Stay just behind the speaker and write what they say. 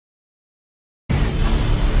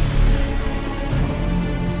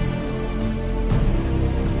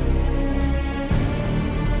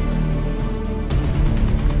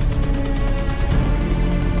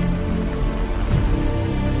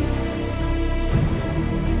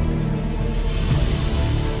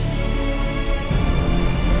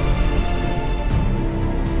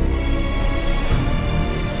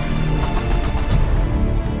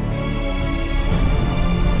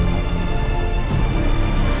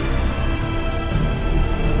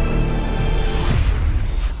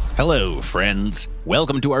Hello, friends.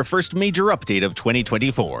 Welcome to our first major update of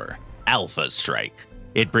 2024, Alpha Strike.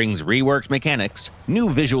 It brings reworked mechanics, new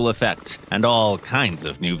visual effects, and all kinds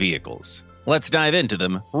of new vehicles. Let's dive into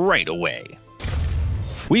them right away.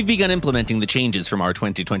 We've begun implementing the changes from our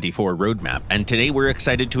 2024 roadmap, and today we're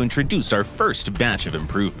excited to introduce our first batch of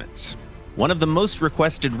improvements. One of the most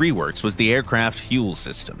requested reworks was the aircraft fuel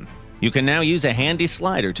system. You can now use a handy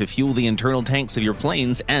slider to fuel the internal tanks of your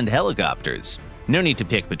planes and helicopters. No need to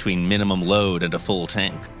pick between minimum load and a full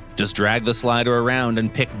tank. Just drag the slider around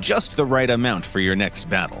and pick just the right amount for your next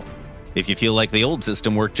battle. If you feel like the old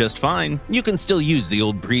system worked just fine, you can still use the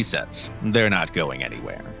old presets. They're not going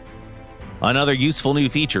anywhere. Another useful new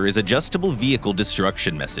feature is adjustable vehicle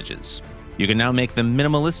destruction messages. You can now make them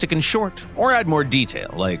minimalistic and short, or add more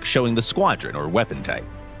detail, like showing the squadron or weapon type.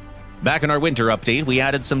 Back in our winter update, we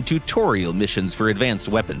added some tutorial missions for advanced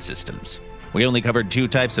weapon systems. We only covered 2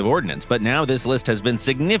 types of ordnance, but now this list has been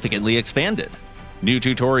significantly expanded. New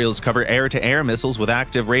tutorials cover air-to-air missiles with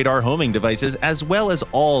active radar homing devices, as well as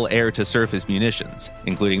all air-to-surface munitions,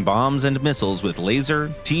 including bombs and missiles with laser,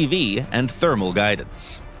 TV, and thermal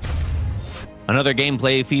guidance. Another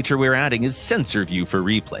gameplay feature we're adding is sensor view for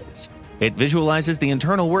replays. It visualizes the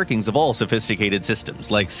internal workings of all sophisticated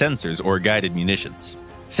systems, like sensors or guided munitions.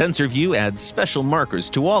 Sensor View adds special markers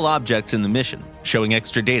to all objects in the mission, showing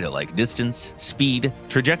extra data like distance, speed,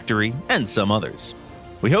 trajectory, and some others.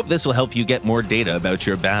 We hope this will help you get more data about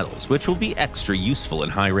your battles, which will be extra useful in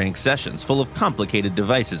high-rank sessions full of complicated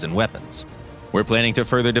devices and weapons. We're planning to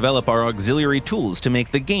further develop our auxiliary tools to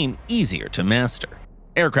make the game easier to master.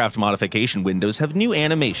 Aircraft modification windows have new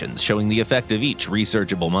animations showing the effect of each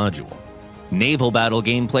researchable module. Naval battle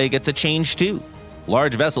gameplay gets a change too.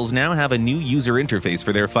 Large vessels now have a new user interface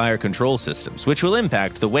for their fire control systems, which will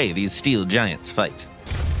impact the way these steel giants fight.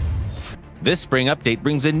 This spring update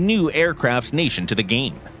brings a new aircraft nation to the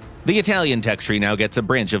game. The Italian tech tree now gets a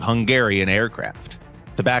branch of Hungarian aircraft.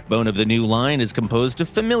 The backbone of the new line is composed of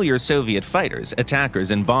familiar Soviet fighters,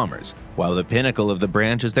 attackers, and bombers, while the pinnacle of the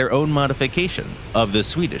branch is their own modification of the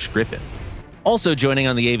Swedish Gripen. Also joining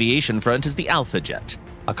on the aviation front is the Alpha Jet,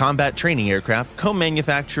 a combat training aircraft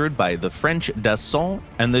co-manufactured by the French Dassault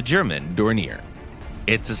and the German Dornier.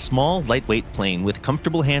 It's a small, lightweight plane with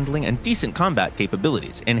comfortable handling and decent combat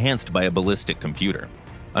capabilities, enhanced by a ballistic computer.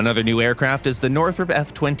 Another new aircraft is the Northrop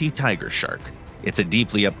F-20 Tiger Shark. It's a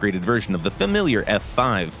deeply upgraded version of the familiar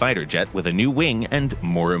F-5 fighter jet with a new wing and,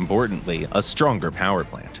 more importantly, a stronger power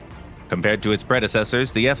plant. Compared to its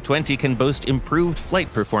predecessors, the F-20 can boast improved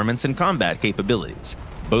flight performance and combat capabilities,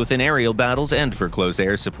 both in aerial battles and for close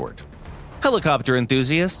air support. Helicopter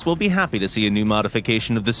enthusiasts will be happy to see a new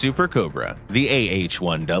modification of the Super Cobra, the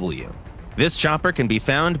AH-1W. This chopper can be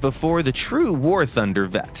found before the true War Thunder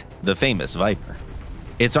vet, the famous Viper.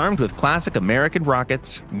 It's armed with classic American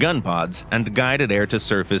rockets, gun pods, and guided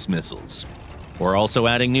air-to-surface missiles. We're also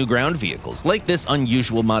adding new ground vehicles, like this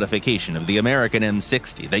unusual modification of the American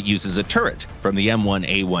M60 that uses a turret from the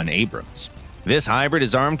M1A1 Abrams. This hybrid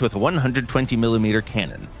is armed with a 120mm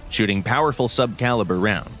cannon, shooting powerful sub-caliber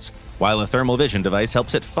rounds, while a thermal vision device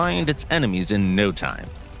helps it find its enemies in no time.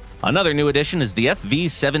 Another new addition is the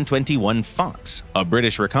FV-721 Fox, a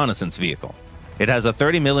British reconnaissance vehicle. It has a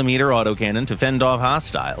 30mm autocannon to fend off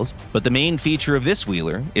hostiles, but the main feature of this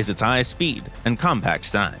wheeler is its high speed and compact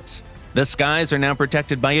size. The skies are now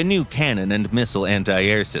protected by a new cannon and missile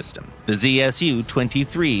anti-air system, the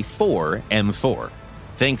ZSU-23-4M4.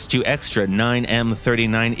 Thanks to extra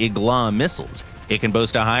 9M39 Igla missiles, it can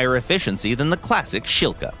boast a higher efficiency than the classic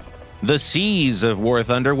Shilka. The seas of War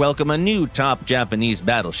Thunder welcome a new top Japanese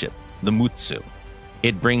battleship, the Mutsu.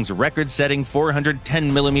 It brings record-setting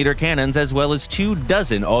 410mm cannons as well as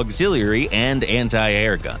 24 auxiliary and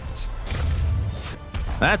anti-air guns.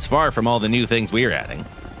 That's far from all the new things we're adding.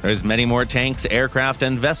 There's many more tanks, aircraft,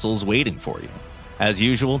 and vessels waiting for you. As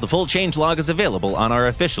usual, the full changelog is available on our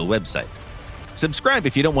official website. Subscribe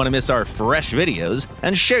if you don't want to miss our fresh videos,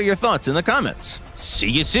 and share your thoughts in the comments. See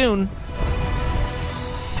you soon!